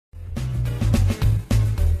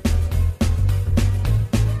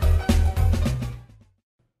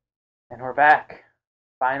And we're back.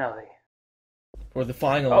 Finally. For the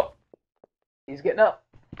final. Oh, he's getting up.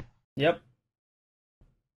 Yep.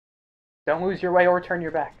 Don't lose your way or turn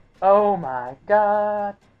your back. Oh my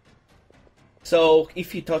god. So,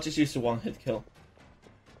 if he touches you, it's a one-hit kill.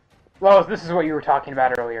 Well, this is what you were talking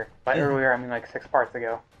about earlier. By earlier, I mean like 6 parts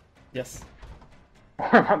ago. Yes.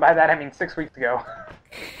 By that, I mean 6 weeks ago.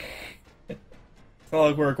 It's not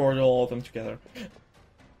like we're recording all of them together.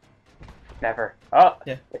 Never. Oh,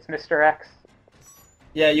 yeah. It's Mr. X.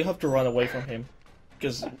 Yeah, you have to run away from him.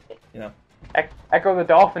 Because, you know. Echo the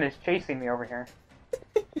Dolphin is chasing me over here.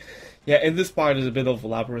 Yeah, and this part is a bit of a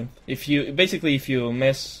labyrinth. If you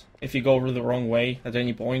go over the wrong way at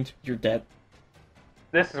any point, you're dead.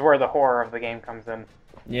 This is where the horror of the game comes in.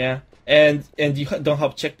 Yeah, and you don't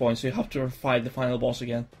have checkpoints, so you have to fight the final boss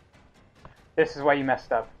again. This is why you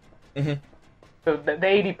messed up. Mm-hmm. So the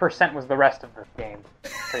 80% was the rest of the game,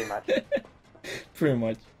 pretty much. Pretty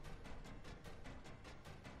much.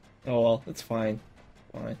 Oh well, it's fine.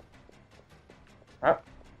 Fine. Oh.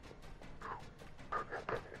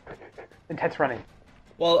 Intense running.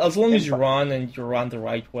 Well, as long as you run and you run the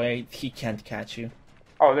right way, he can't catch you.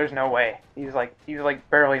 Oh, there's no way. He's like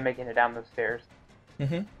barely making it down those stairs.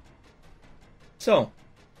 Mm-hmm. So,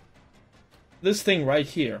 this thing right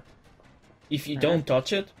here, if you don't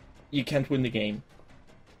touch it, you can't win the game.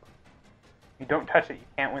 You don't touch it, you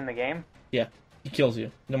can't win the game? Yeah, he kills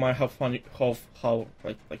you, no matter how fast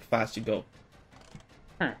you go.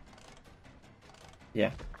 Yeah.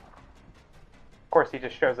 Of course, he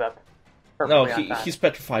just shows up. No, he's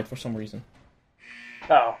petrified for some reason.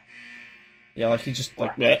 Oh. Yeah, like he just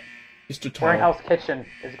like bleh, he's too tired. Warehouse Kitchen.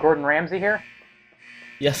 Is Gordon Ramsay here?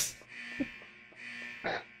 Yes.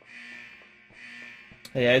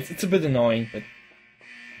 Yeah, it's a bit annoying, but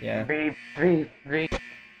yeah. V.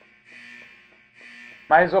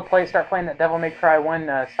 Might as well start playing that Devil May Cry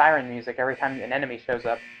 1 siren music every time an enemy shows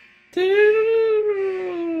up.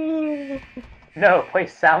 No, play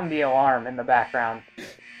Sound the Alarm in the background.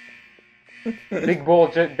 Big Bull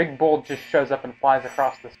just shows up and flies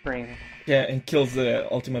across the screen. Yeah, and kills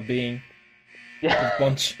the ultimate being. Yeah.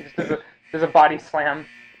 Bunch. There's a body slam.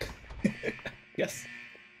 Yes.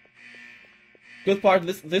 Good part.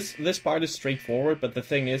 This part is straightforward, but the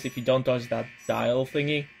thing is, if you don't dodge that dial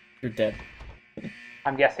thingy, you're dead.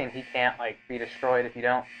 I'm guessing he can't be destroyed if you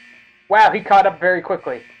don't. Wow, he caught up very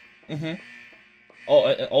quickly. Mm-hmm.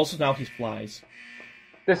 Oh, also now he flies.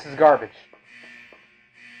 This is garbage.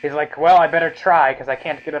 He's like, well, I better try because I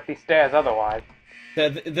can't get up these stairs otherwise.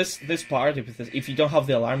 This part, if you don't have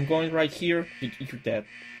the alarm going right here, you're dead.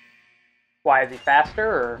 Why, is he faster,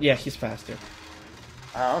 or...? Yeah, he's faster.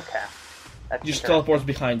 Oh, okay. That's just teleports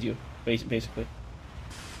behind you, basically.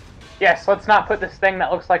 Yes, let's not put this thing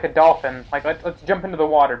that looks like a dolphin. Let's jump into the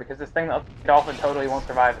water, because this thing that looks like a dolphin totally won't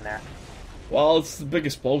survive in there. Well, it's the big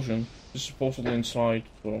explosion. It's supposedly inside,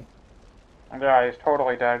 so... Yeah, he's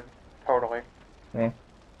totally dead. Totally. Well,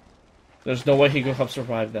 there's no way he could have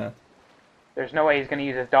survived that. There's no way he's going to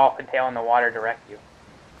use his dolphin tail in the water to wreck you.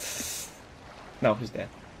 No, he's dead.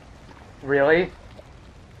 Really?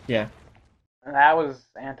 Yeah. That was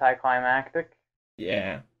anticlimactic.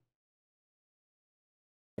 Yeah.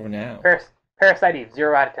 For now. Parasite Eve,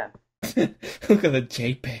 0 out of 10. Look at the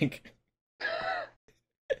JPEG.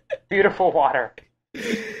 Beautiful water.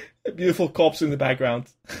 Beautiful cops in the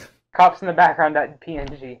background. Cops in the background, that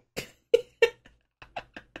PNG.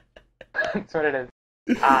 That's what it is.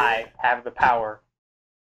 I have the power.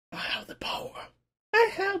 I have the power. I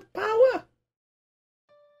have the power.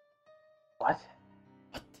 What?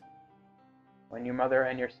 What? When your mother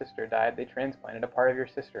and your sister died, they transplanted a part of your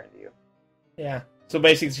sister into you. Yeah. So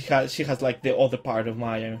basically, she has like the other part of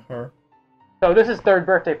Maya in her. So this is third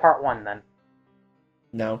birthday part 1 then.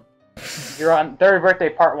 No. You're on third birthday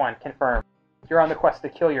part 1, confirmed. You're on the quest to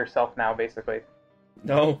kill yourself now, basically.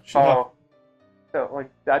 No. So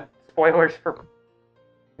that spoilers for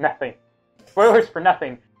nothing. Spoilers for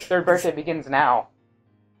nothing. Third birthday begins now.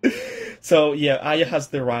 So yeah, Aya has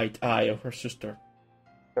the right eye of her sister.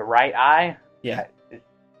 The right eye? Yeah.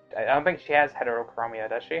 I don't think she has heterochromia,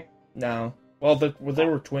 does she? No. Well, they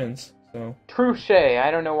were twins, so. Touche.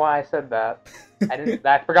 I don't know why I said that.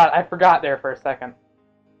 I forgot there for a second.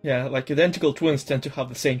 Yeah, like identical twins tend to have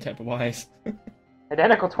the same type of eyes.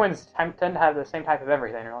 Identical twins tend to have the same type of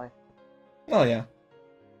everything, really. Well, yeah.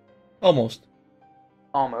 Almost.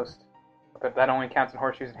 Almost. But that only counts in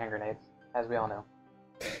horseshoes and hand grenades, as we all know.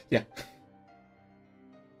 Yeah.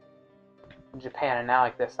 In Japan, and now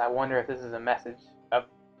like this, I wonder if this is a message of...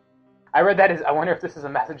 I read that as, I wonder if this is a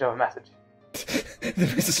message of a message.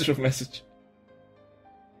 The message of a message.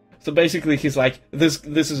 So basically, he's like, this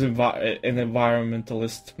is an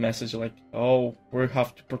environmentalist message, like, oh, we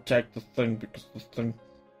have to protect the thing because the thing.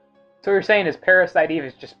 So what you're saying is Parasite Eve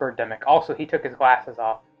is just Birdemic. Also, he took his glasses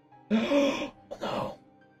off. No.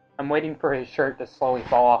 I'm waiting for his shirt to slowly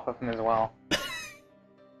fall off of him as well.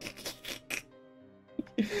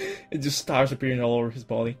 It just stars appearing all over his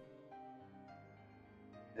body.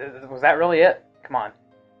 Was that really it? Come on.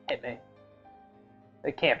 Hit me.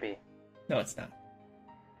 It can't be. No, it's not.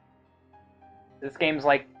 This game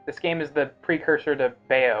is the precursor to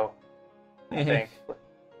Bayo, I think.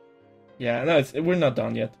 Yeah, no, we're not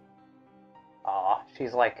done yet. Aw,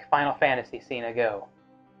 she's like Final Fantasy Cena Go.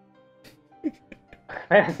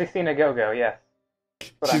 Fantasy Cena Go, yes.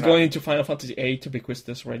 She's going into Final Fantasy VIII to be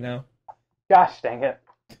Quistis right now. Gosh dang it.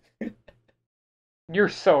 You're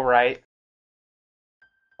so right.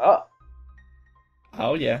 Oh.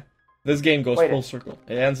 Oh, yeah. This game goes full circle.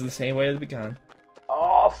 It ends the same way as it began.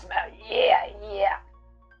 Oh, snap. Yeah.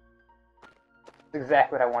 That's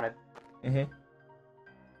exactly what I wanted. And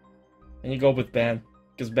you go with Ben,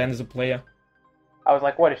 because Ben is a player. I was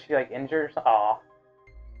like, what, is she like injured or something? Aw.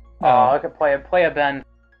 No. Aw, look at play a Ben.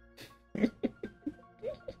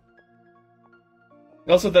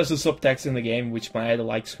 Also, there's a subtext in the game, which Maeda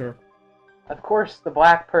likes her. Of course the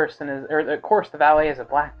black person is, or of course the valet is a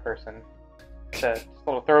black person. Just a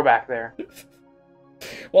little throwback there.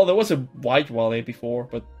 Well, there was a white valet before,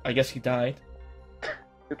 but I guess he died.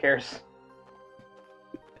 Who cares?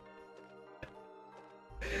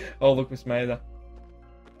 Oh, look, Miss Maeda.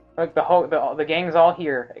 Look, the gang's all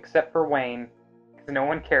here except for Wayne, because no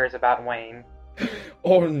one cares about Wayne.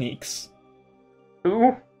 Or Neeks.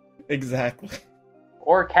 Who? Exactly.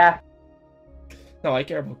 Or Kath. No, I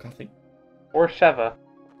care about Kathy. Or Sheva.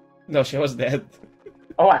 No, she was dead.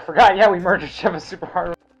 Oh, I forgot. Yeah, we murdered Sheva super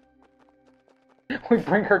hard. We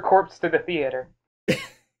bring her corpse to the theater.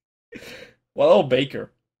 Well, oh,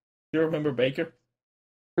 Baker. You remember Baker?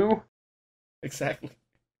 Who? Exactly.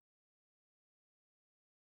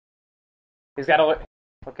 He's got to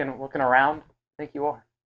looking around. I think you are.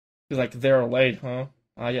 He's like, they're late, huh?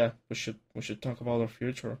 Ah, yeah. We should talk about our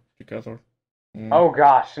future together. Oh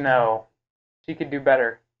gosh, no. She could do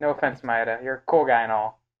better. No offense, Maeda. You're a cool guy and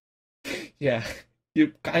all. Yeah,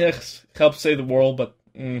 you kind of help save the world, but.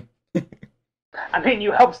 I mean,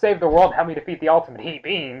 you helped save the world, help me defeat the ultimate heat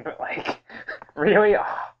beam, but like, really? Oh.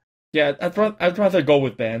 Yeah, I'd rather go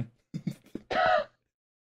with Ben.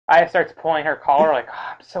 Aya starts pulling her collar, like,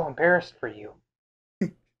 oh, I'm so embarrassed for you.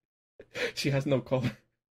 She has no collar.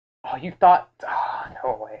 Oh, you thought? Oh,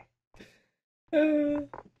 no way.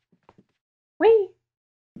 Whee!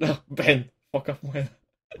 No, Ben, fuck off, Maeda.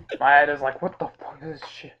 Maeda's like, what the fuck is this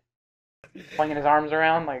shit? Flinging his arms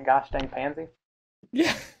around like a gosh dang pansy.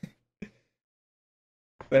 Yeah.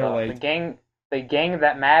 They're like the gang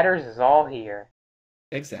that matters is all here.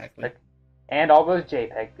 Exactly. Like, and all those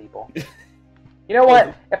JPEG people. You know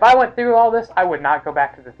what? If I went through all this, I would not go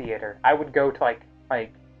back to the theater. I would go to like a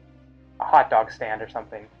hot dog stand or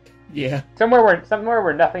something. Yeah. Somewhere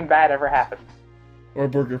where nothing bad ever happens. Or a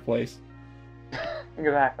burger place.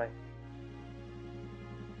 Exactly.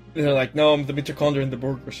 They're like, no, the mitochondria and the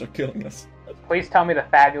burgers are killing us. Please tell me the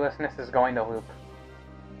fabulousness is going to loop.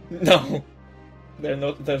 No.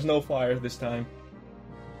 There's no fire this time.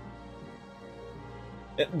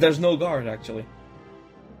 There's no guard, actually.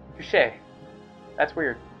 Touché. That's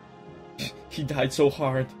weird. He died so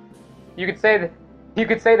hard. You could say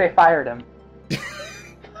they fired him.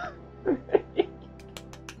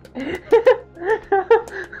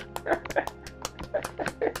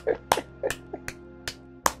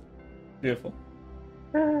 Beautiful.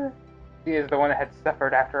 She is the one that had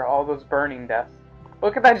suffered after all those burning deaths.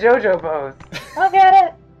 Look at that JoJo pose. Look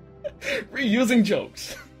at it. Reusing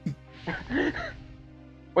jokes.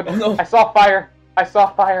 What? Oh no! I saw fire. I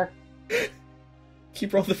saw fire. He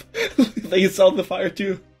brought they saw the fire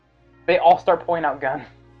too. They all start pulling out guns.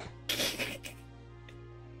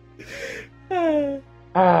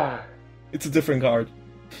 It's a different guard.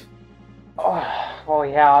 Oh, well,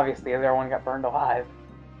 yeah, obviously everyone got burned alive.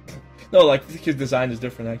 No, like his design is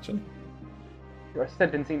different actually. You are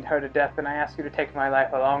sentencing her to death, and I ask you to take my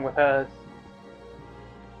life along with hers.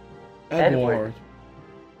 Edward.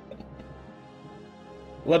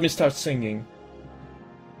 Let me start singing.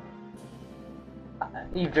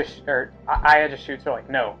 Aya just shoots her like,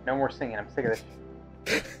 no more singing. I'm sick of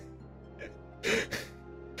this.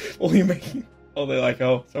 What are you making? Oh, they're like,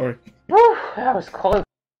 oh, sorry. Whew, that was close.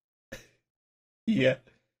 Yeah.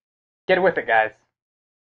 Get with it, guys.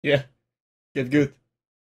 Yeah. Get good.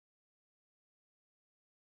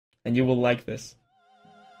 And you will like this.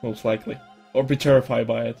 Most likely. Or be terrified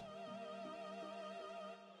by it.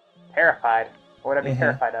 terrified. What would I be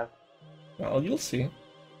terrified of? Well, you'll see.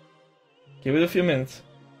 Give it a few minutes.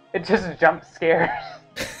 It just jump scares.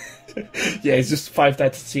 Yeah, it's just Five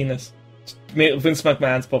Nights at Cena's. Vince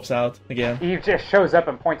McMahon pops out again. He just shows up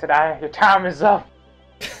and points at eye. Your time is up.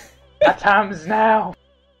 My time is now.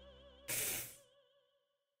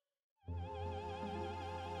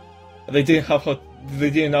 They didn't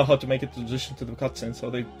know how to make a transition to the cutscene, so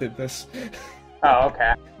they did this. Oh,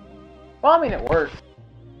 okay. Well, I mean, it works.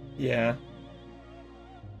 Yeah.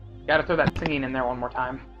 Gotta throw that singing in there one more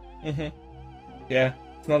time. Yeah,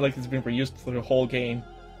 it's not like it's been reused for the whole game.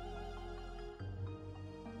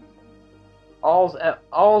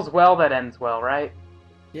 All's well that ends well, right?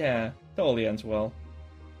 Yeah, totally ends well.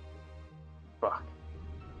 Fuck.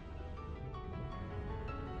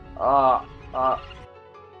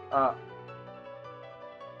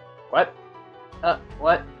 What?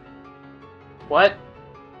 What? What?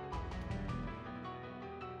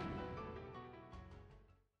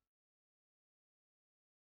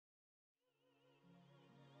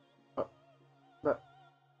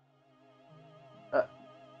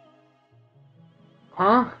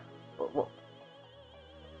 Huh? What?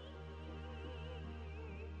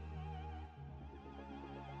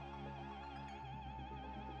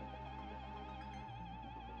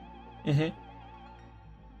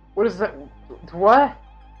 What is that? What?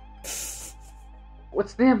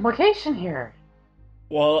 What's the implication here?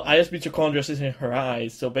 Well, IS mitochondria is in her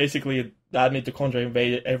eyes, so basically that mitochondria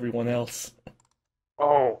invaded everyone else.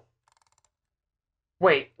 Oh.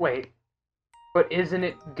 Wait. But isn't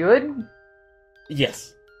it good?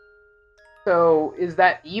 Yes. So, is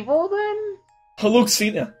that evil then?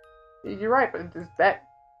 Hallucina. You're right, but is that...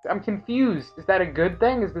 I'm confused. Is that a good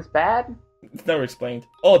thing? Is this bad? It's never explained.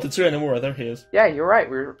 Oh, Tetsuya Nomura, there he is. Yeah, you're right.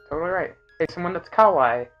 We're totally right. Hey, someone that's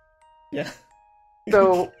kawaii. Yeah.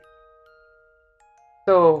 So,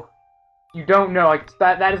 you don't know. Like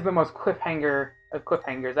that is the most cliffhanger of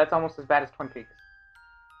cliffhangers. That's almost as bad as Twin Peaks.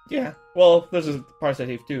 Yeah. Well, there's a Parasite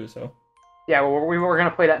Eve too, so. Yeah, well, we were gonna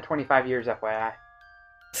play that in 25 years, FYI.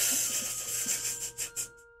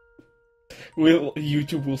 Will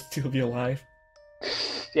YouTube will still be alive?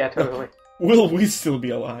 Yeah, totally. Will we still be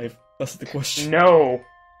alive? That's the question. No.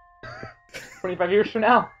 25 years from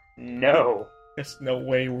now? No. There's no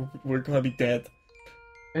way we're gonna be dead.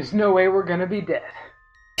 There's no way we're gonna be dead.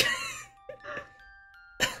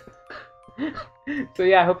 So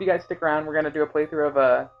yeah, I hope you guys stick around. We're gonna do a playthrough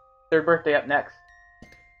of Third Birthday up next.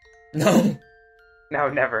 No. No,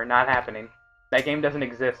 never. Not happening. That game doesn't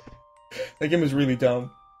exist. That game is really dumb.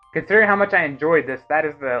 Considering how much I enjoyed this, that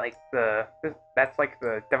is that's like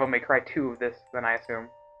the Devil May Cry 2 of this, then I assume.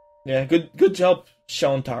 Yeah, good job,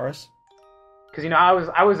 Sean Taras. Because, you know, I was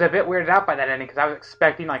a bit weirded out by that ending, because I was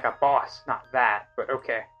expecting, like, a boss, not that, but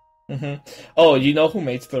okay. Oh, you know who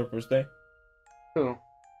made Third Birthday? Who?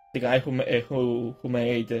 The guy who made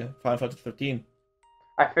Final Fantasy 13.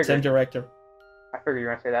 I figured. Same director. I figured you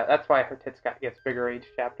were going to say that. That's why her tits gets bigger each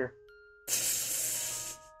chapter.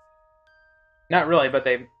 Not really, but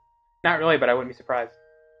I wouldn't be surprised.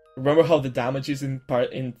 Remember how the damage is in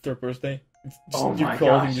Third Birthday? It's just, your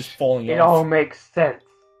clothing just falling off. It all makes sense.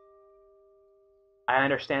 I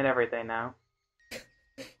understand everything now.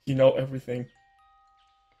 You know everything.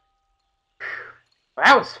 Well,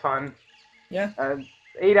 that was fun. Yeah.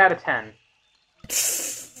 8 out of 10.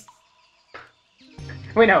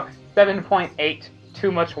 Wait, no. 7.8.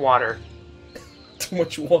 Too much water. Too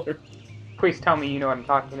much water. Please tell me you know what I'm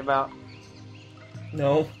talking about.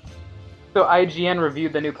 No. So IGN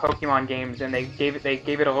reviewed the new Pokemon games, and they gave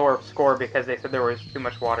it a lower score because they said there was too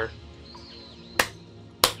much water.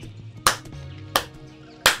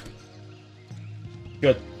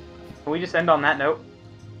 Good. Can we just end on that note?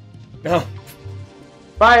 No.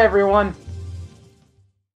 Bye, everyone!